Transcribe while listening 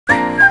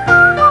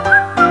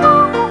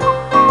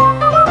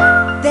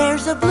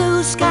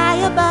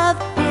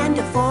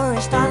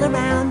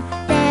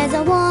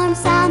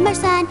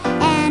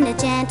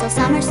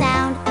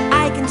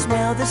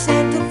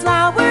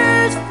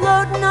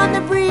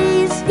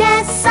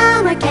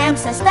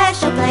camp's a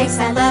special place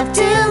I love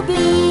to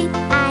be.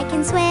 I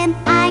can swim,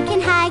 I can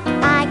hike,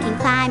 I can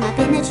climb up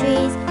in the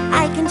trees.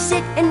 I can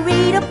sit and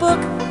read a book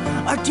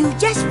or do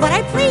just what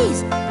I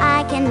please.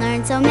 I can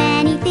learn so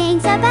many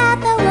things about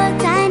the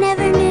woods I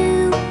never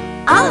knew.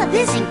 All of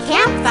this in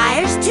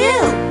campfires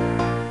too.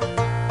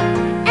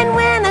 And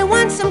when I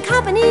want some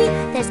company,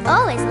 There's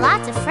always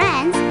lots of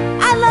friends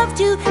I love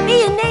to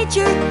be in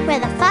nature. where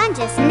the fun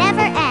just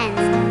never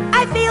ends.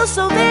 I feel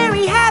so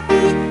very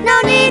happy, no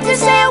need to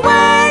say a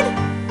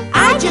word.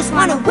 I just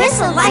want to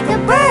whistle like a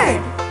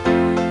bird.